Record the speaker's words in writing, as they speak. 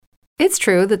It's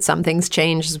true that some things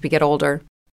change as we get older.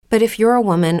 But if you're a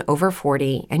woman over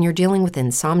 40 and you're dealing with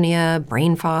insomnia,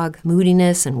 brain fog,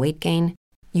 moodiness, and weight gain,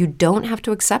 you don't have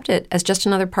to accept it as just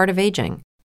another part of aging.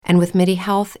 And with MIDI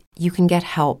Health, you can get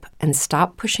help and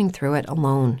stop pushing through it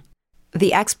alone.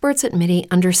 The experts at MIDI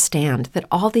understand that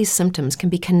all these symptoms can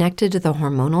be connected to the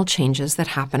hormonal changes that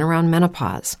happen around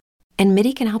menopause, and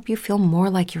MIDI can help you feel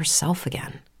more like yourself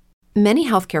again. Many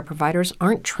healthcare providers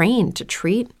aren't trained to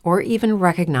treat or even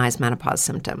recognize menopause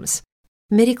symptoms.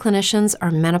 MIDI clinicians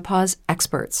are menopause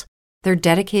experts. They're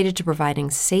dedicated to providing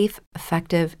safe,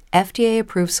 effective,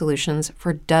 FDA-approved solutions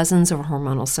for dozens of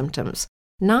hormonal symptoms,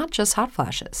 not just hot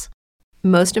flashes.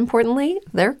 Most importantly,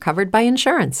 they're covered by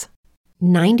insurance.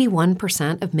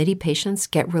 91% of MIDI patients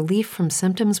get relief from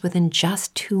symptoms within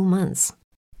just 2 months.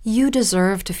 You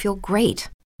deserve to feel great.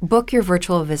 Book your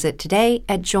virtual visit today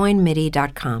at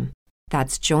joinmidi.com.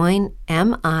 That's joinmidi.com.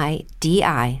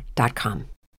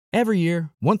 Every year,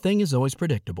 one thing is always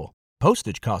predictable.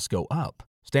 Postage costs go up.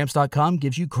 Stamps.com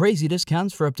gives you crazy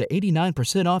discounts for up to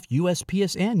 89% off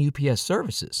USPS and UPS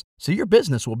services, so your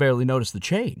business will barely notice the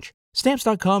change.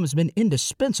 Stamps.com has been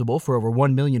indispensable for over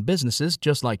 1 million businesses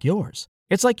just like yours.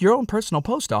 It's like your own personal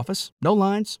post office. No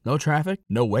lines, no traffic,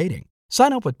 no waiting.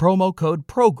 Sign up with promo code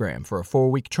PROGRAM for a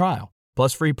 4-week trial,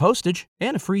 plus free postage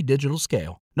and a free digital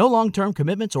scale. No long-term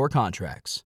commitments or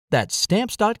contracts. That's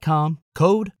Stamps.com,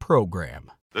 code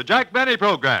PROGRAM. The Jack Benny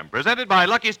Program, presented by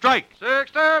Lucky Strike. To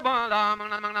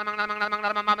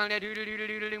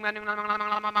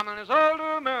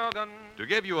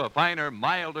give you a finer,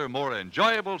 milder, more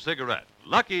enjoyable cigarette,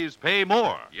 Lucky's pay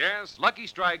more. Yes, Lucky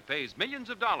Strike pays millions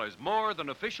of dollars more than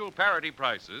official parity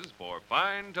prices for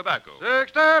fine tobacco.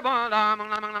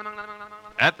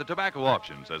 At the tobacco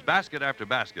auctions, as basket after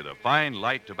basket of fine,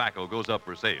 light tobacco goes up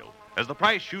for sale, as the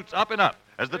price shoots up and up,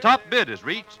 as the top bid is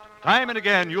reached, time and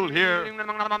again you'll hear...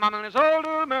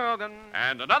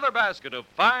 And another basket of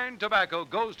fine tobacco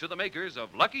goes to the makers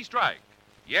of Lucky Strike.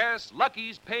 Yes,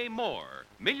 Lucky's pay more.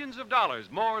 Millions of dollars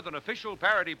more than official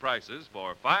parity prices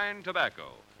for fine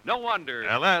tobacco. No wonder...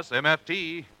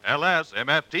 LSMFT,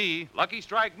 LSMFT. Lucky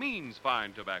Strike means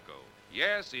fine tobacco.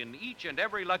 Yes, in each and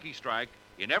every Lucky Strike,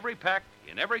 in every pack,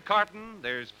 in every carton,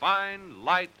 there's fine,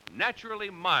 light, naturally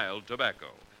mild tobacco.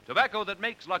 Tobacco that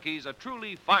makes Lucky's a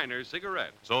truly finer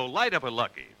cigarette. So light up a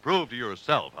Lucky. Prove to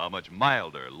yourself how much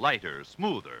milder, lighter,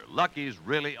 smoother Lucky's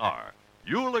really are.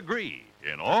 You'll agree,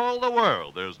 in all the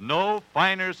world, there's no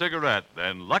finer cigarette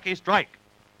than Lucky Strike.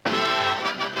 The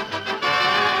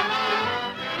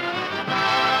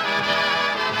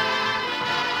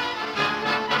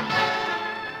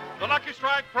Lucky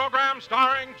Strike program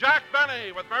starring Jack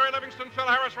Benny with Mary Livingston, Phil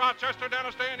Harris, Rochester,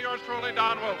 Dennis Day, and yours truly,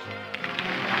 Don Wilson.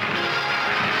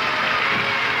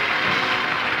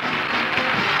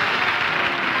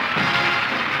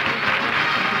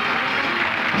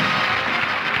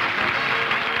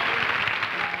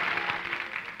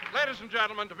 Ladies and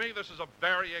gentlemen, to me this is a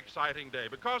very exciting day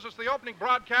because it's the opening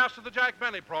broadcast of the Jack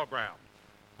Benny program.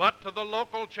 But to the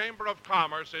local Chamber of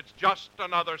Commerce, it's just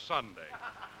another Sunday.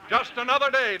 Just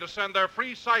another day to send their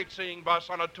free sightseeing bus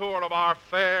on a tour of our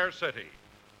fair city.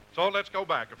 So let's go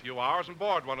back a few hours and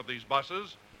board one of these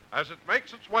buses as it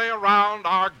makes its way around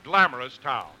our glamorous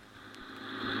town.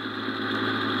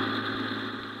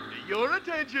 Your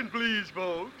attention, please,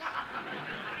 folks.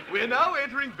 We're now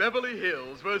entering Beverly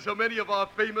Hills, where so many of our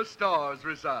famous stars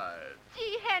reside.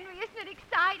 Gee, Henry, isn't it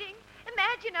exciting?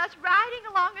 Imagine us riding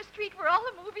along a street where all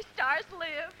the movie stars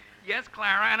live. Yes,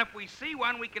 Clara, and if we see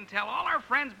one, we can tell all our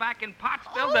friends back in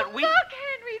Pottsville Oh, that we... look,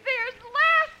 Henry, there's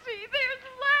Lassie. There's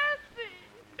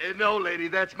Lassie. No, lady,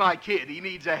 that's my kid. He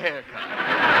needs a haircut.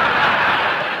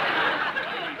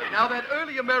 Now, that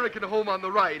early American home on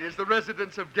the right is the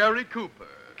residence of Gary Cooper.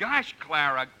 Gosh,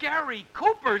 Clara, Gary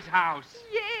Cooper's house.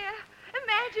 Yeah.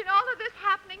 Imagine all of this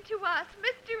happening to us,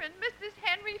 Mr. and Mrs.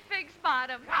 Henry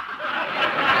Figsbottom.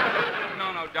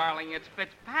 No, darling, it's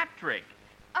Fitzpatrick.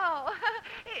 Oh,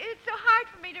 it's so hard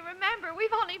for me to remember.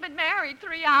 We've only been married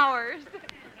 3 hours.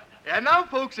 And now,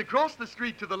 folks, across the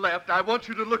street to the left, I want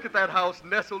you to look at that house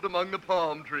nestled among the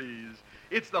palm trees.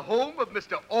 It's the home of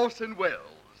Mr. Orson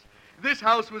Welles. This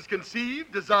house was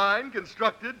conceived, designed,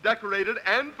 constructed, decorated,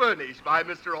 and furnished by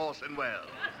Mr. Orson Welles.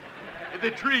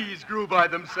 The trees grew by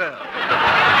themselves.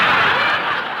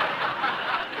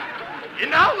 And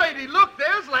now, lady, look,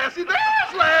 there's Lassie.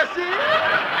 There's Lassie!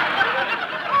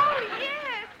 Oh,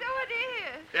 yes, so it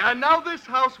is. And now this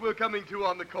house we're coming to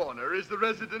on the corner is the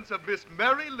residence of Miss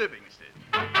Mary Livingston.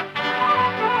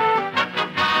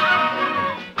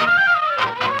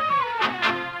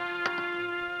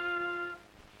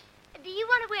 Do you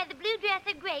want to wear the blue dress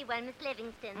or gray one, Miss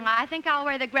Livingston? I think I'll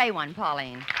wear the gray one,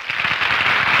 Pauline.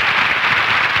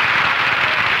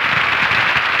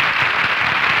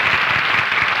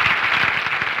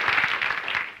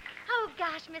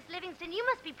 Miss Livingston, you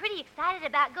must be pretty excited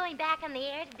about going back on the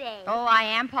air today. Oh, I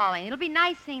am, Pauline. It'll be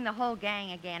nice seeing the whole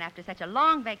gang again after such a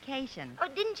long vacation. Oh,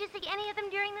 didn't you see any of them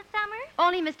during the summer?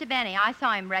 Only Mr. Benny. I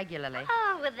saw him regularly.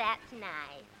 Oh, well, that's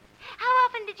nice. How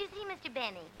often did you see Mr.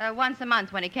 Benny? Once a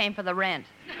month when he came for the rent.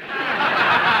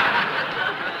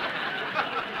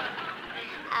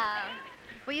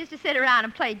 We used to sit around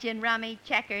and play gin rummy,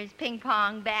 checkers, ping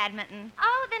pong, badminton.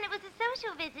 Oh, then it was a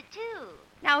social visit, too.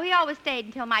 No, he always stayed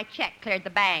until my check cleared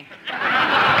the bank.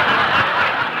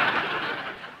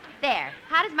 There.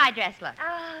 How does my dress look?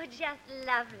 Oh, just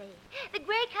lovely. The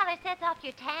gray color sets off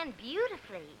your tan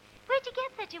beautifully. Where'd you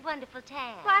get such a wonderful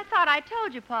tan? Well, I thought I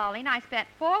told you, Pauline. I spent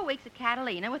 4 weeks at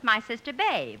Catalina with my sister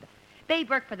Babe. Babe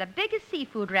worked for the biggest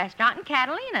seafood restaurant in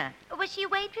Catalina. Was she a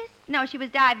waitress? No, she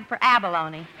was diving for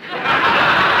abalone.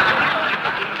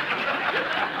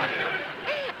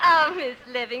 Oh, Miss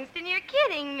Livingston, you're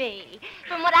kidding me.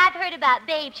 From what I've heard about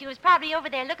Babe, she was probably over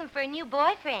there looking for a new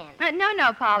boyfriend.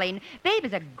 No, Pauline. Babe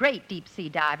is a great deep-sea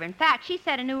diver. In fact, she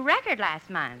set a new record last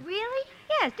month. Really?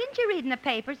 Yes. Didn't you read in the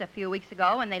papers a few weeks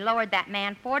ago when they lowered that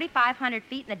man 4,500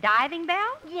 feet in the diving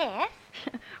bell? Yes.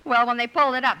 Well, when they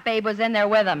pulled it up, Babe was in there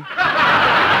with him.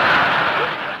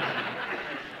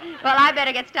 Well, I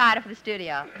better get started for the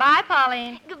studio. Bye,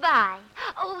 Pauline. Goodbye.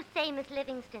 Oh, say, Miss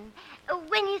Livingston,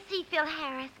 when you see Phil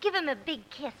Harris, give him a big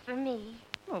kiss for me.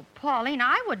 Oh, Pauline,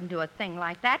 I wouldn't do a thing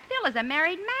like that. Phil is a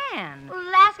married man. Well,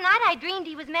 last night I dreamed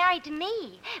he was married to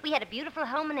me. We had a beautiful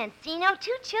home in Encino,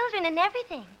 2 children and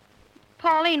everything.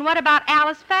 Pauline, what about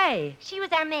Alice Faye? She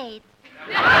was our maid.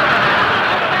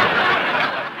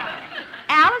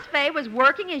 Alice Faye was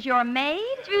working as your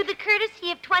maid? Through the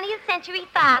courtesy of 20th Century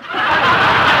Fox.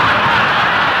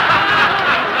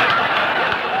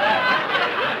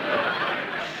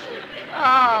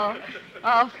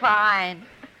 Oh, fine.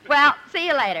 Well, see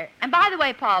you later. And by the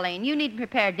way, Pauline, you need to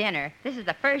prepare dinner. This is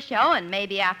the first show, and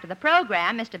maybe after the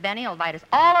program, Mr. Benny will invite us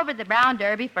all over the Brown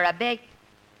Derby for a big...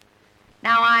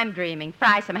 Now I'm dreaming.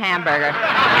 Fry some hamburger.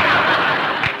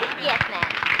 Yes, ma'am.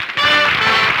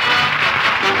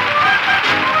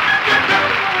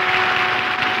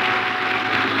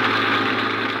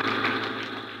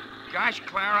 Gosh,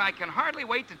 Clara, I can hardly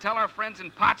wait to tell our friends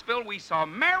in Pottsville we saw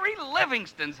Mary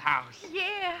Livingston's house.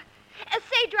 Yeah.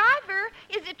 Say, driver,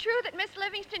 is it true that Miss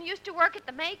Livingston used to work at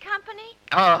the May Company?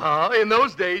 Uh-huh. In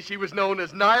those days, she was known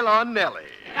as Nylon Nellie.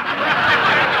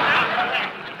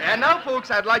 And now,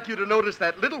 folks, I'd like you to notice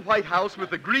that little white house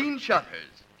with the green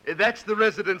shutters. That's the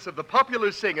residence of the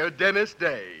popular singer, Dennis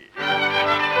Day.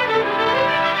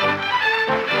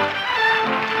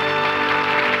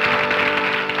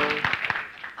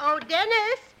 Oh,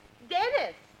 Dennis!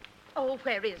 Dennis! Oh,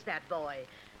 where is that boy?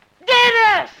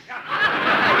 Dennis!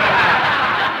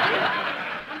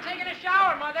 I'm taking a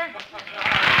shower, Mother.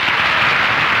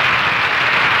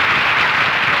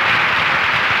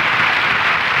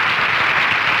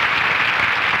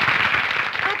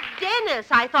 Dennis,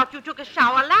 I thought you took a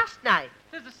shower last night.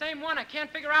 This is the same one. I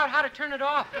can't figure out how to turn it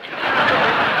off.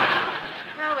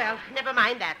 Oh, well, never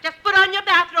mind that. Just put on your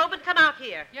bathrobe and come out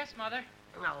here. Yes, Mother.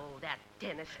 Oh, that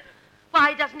Dennis.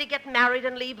 Why doesn't he get married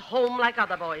and leave home like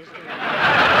other boys do?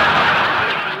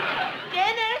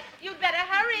 Dennis, you'd better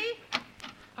hurry.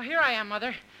 Oh, here I am,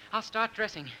 Mother. I'll start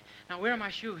dressing. Now, where are my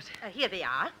shoes? Here they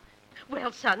are.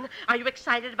 Well, son, are you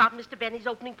excited about Mr. Benny's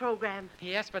opening program?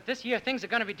 Yes, but this year things are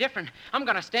going to be different. I'm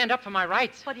going to stand up for my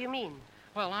rights. What do you mean?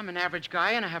 Well, I'm an average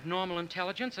guy, and I have normal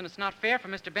intelligence, and it's not fair for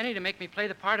Mr. Benny to make me play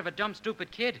the part of a dumb, stupid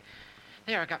kid.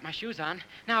 There, I got my shoes on.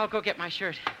 Now I'll go get my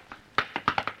shirt.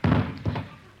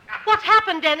 What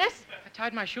happened, Dennis? I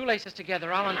tied my shoelaces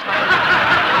together. I'll untie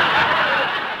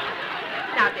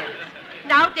them.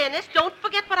 Now, Dennis, don't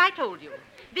forget what I told you.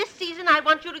 This season, I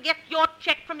want you to get your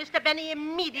check from Mr. Benny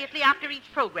immediately after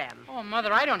each program. Oh,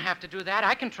 Mother, I don't have to do that.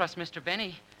 I can trust Mr.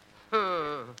 Benny.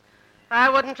 I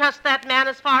wouldn't trust that man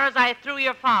as far as I threw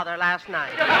your father last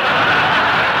night.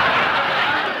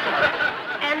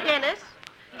 And, Dennis,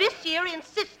 this year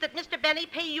insist that Mr. Benny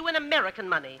pay you in American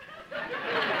money.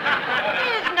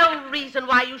 There's no reason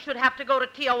why you should have to go to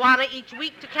Tijuana each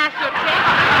week to cash your check.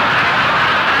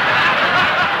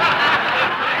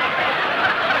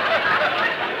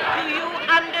 Do you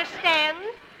understand?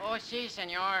 Oh, si,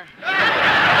 senor.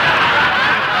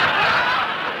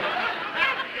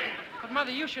 But,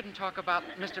 Mother, you shouldn't talk about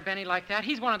Mr. Benny like that.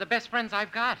 He's one of the best friends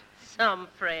I've got. Some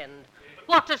friend.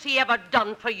 What has he ever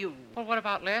done for you? Well, what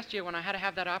about last year when I had to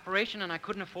have that operation and I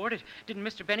couldn't afford it? Didn't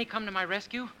Mr. Benny come to my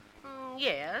rescue?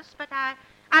 Yes, but I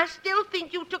I still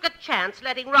think you took a chance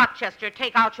letting Rochester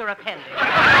take out your appendix.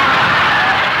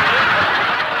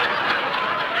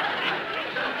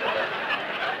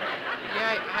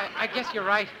 Yeah, I guess you're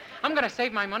right. I'm going to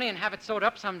save my money and have it sewed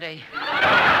up someday.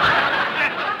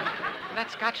 That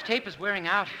Scotch tape is wearing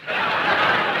out.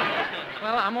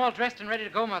 Well, I'm all dressed and ready to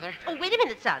go, Mother. Oh, wait a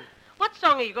minute, son. What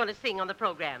song are you going to sing on the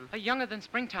program? Younger Than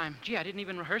Springtime. Gee, I didn't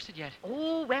even rehearse it yet.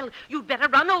 Oh, well, you'd better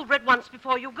run over it once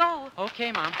before you go.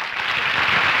 Okay, Mom.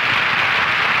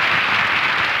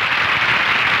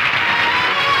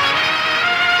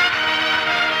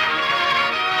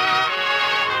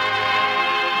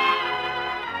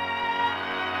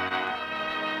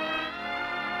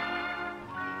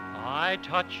 I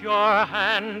touch your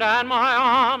hand and my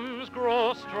arms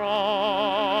grow strong,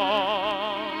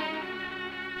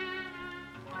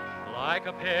 like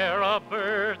a pair of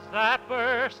birds that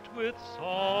burst with song.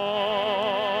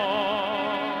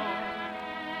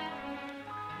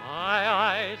 My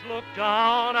eyes look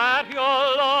down at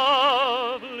your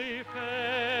lovely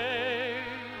face,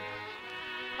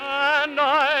 and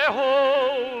I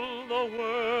hold the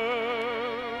world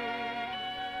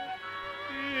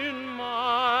in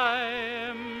my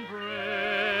embrace.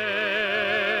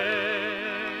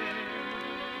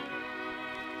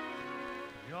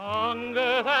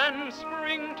 Younger than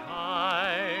springtime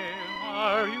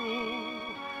are you,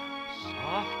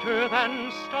 softer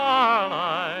than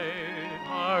starlight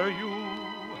are you,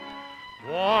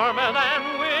 warmer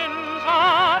than winds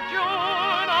of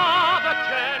June are the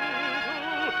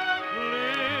gentle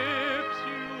lips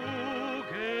you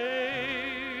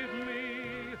gave me.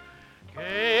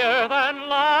 Gayer than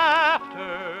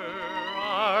laughter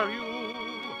are you,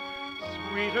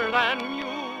 sweeter than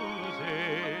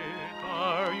music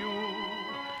are you,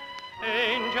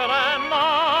 angel and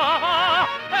love,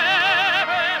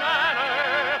 heaven and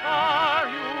earth are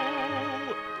you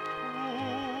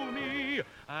to me.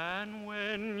 And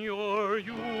when your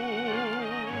youth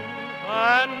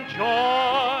and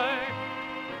joy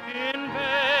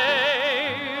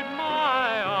invade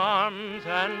my arms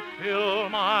and fill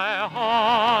my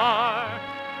heart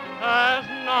as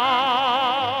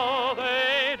now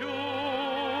they do,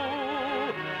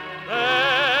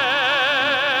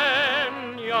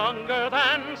 then younger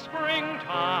than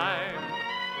springtime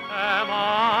am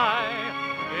I,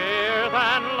 gayer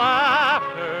than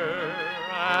laughter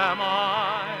am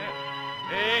I,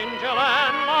 angel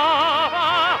and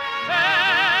lover,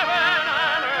 heaven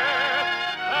and earth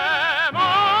am I.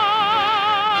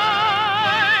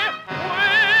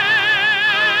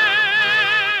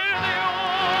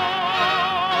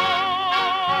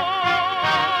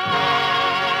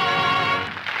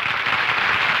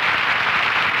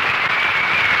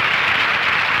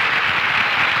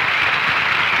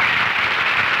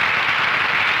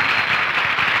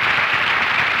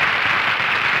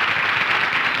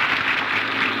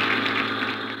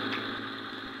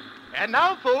 And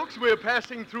now, folks, we're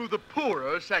passing through the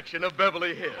poorer section of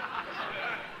Beverly Hills.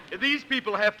 These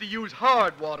people have to use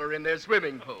hard water in their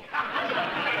swimming pool.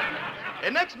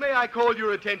 And next, may I call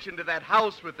your attention to that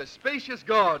house with the spacious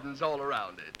gardens all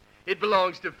around it. It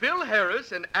belongs to Phil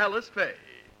Harris and Alice Faye.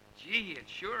 Gee, it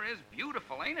sure is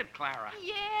beautiful, ain't it, Clara?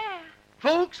 Yeah.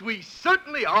 Folks, we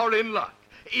certainly are in luck.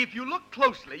 If you look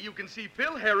closely, you can see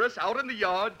Phil Harris out in the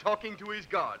yard talking to his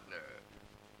gardener.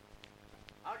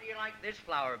 How do you like this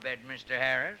flower bed, Mr.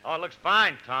 Harris? Oh, it looks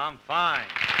fine, Tom, fine.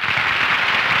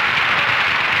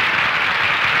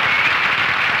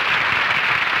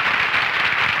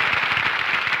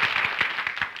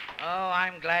 Oh,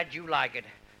 I'm glad you like it.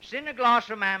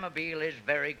 Cineglossum amabile is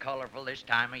very colorful this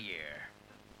time of year.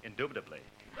 Indubitably.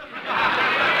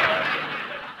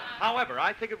 However,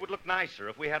 I think it would look nicer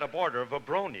if we had a border of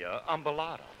Abronia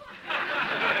umbellata.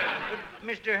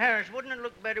 Mr. Harris, wouldn't it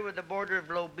look better with a border of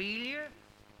lobelia?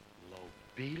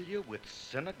 Lobelia with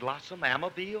Cineglossum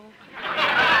amabile?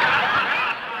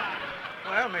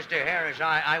 Well, Mr. Harris,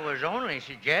 I was only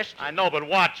suggesting... I know, but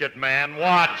watch it, man.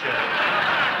 Watch it.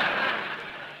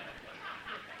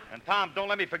 And, Tom, don't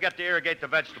let me forget to irrigate the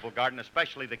vegetable garden,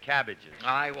 especially the cabbages.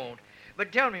 I won't.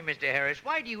 But tell me, Mr. Harris,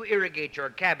 why do you irrigate your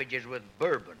cabbages with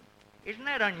bourbon? Isn't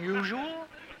that unusual?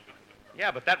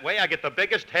 Yeah, but that way I get the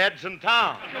biggest heads in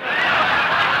town.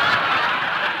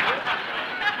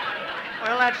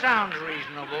 Well, that sounds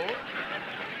reasonable.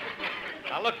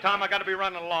 Now, look, Tom, I got to be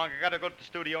running along. I got to go to the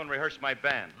studio and rehearse my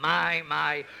band.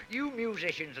 My, you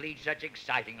musicians lead such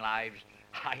exciting lives.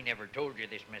 I never told you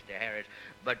this, Mr. Harris,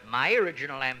 but my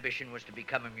original ambition was to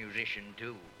become a musician,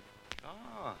 too.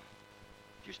 Oh.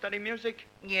 Did you study music?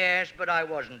 Yes, but I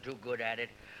wasn't too good at it.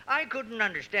 I couldn't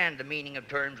understand the meaning of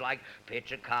terms like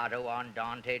pizzicato,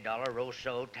 andante,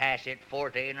 doloroso, tacit,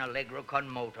 forte, and allegro con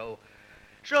moto.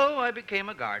 So I became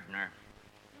a gardener.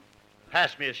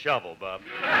 Pass me a shovel, Bub.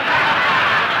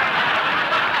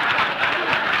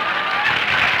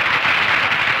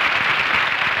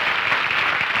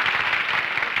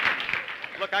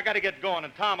 Look, I got to get going.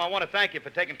 And, Tom, I want to thank you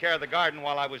for taking care of the garden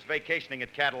while I was vacationing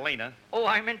at Catalina. Oh,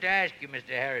 I meant to ask you, Mr.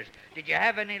 Harris. Did you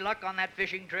have any luck on that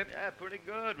fishing trip? Yeah, pretty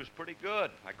good. It was pretty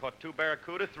good. I caught 2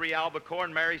 barracuda, 3 albacore,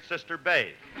 and Mary's sister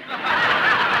Babe.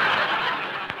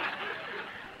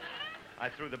 I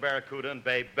threw the barracuda and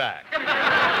Babe back.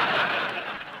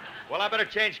 Well, I better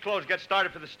change clothes, get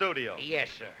started for the studio. Yes,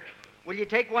 sir. Will you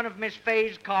take one of Miss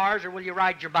Faye's cars, or will you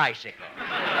ride your bicycle?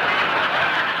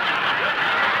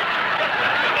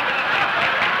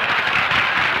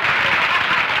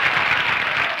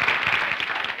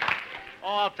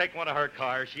 Oh, I'll take one of her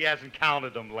cars. She hasn't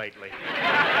counted them lately.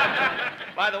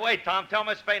 By the way, Tom, tell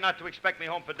Miss Fay not to expect me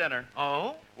home for dinner.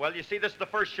 Oh? Well, you see, this is the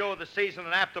first show of the season,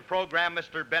 and after the program,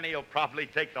 Mr. Benny will probably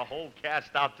take the whole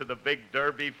cast out to the big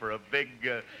derby for a big,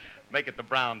 make it the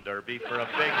Brown Derby, for a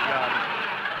big,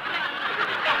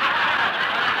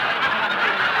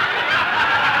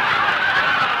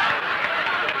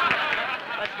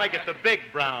 let's make it the Big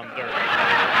Brown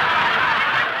Derby.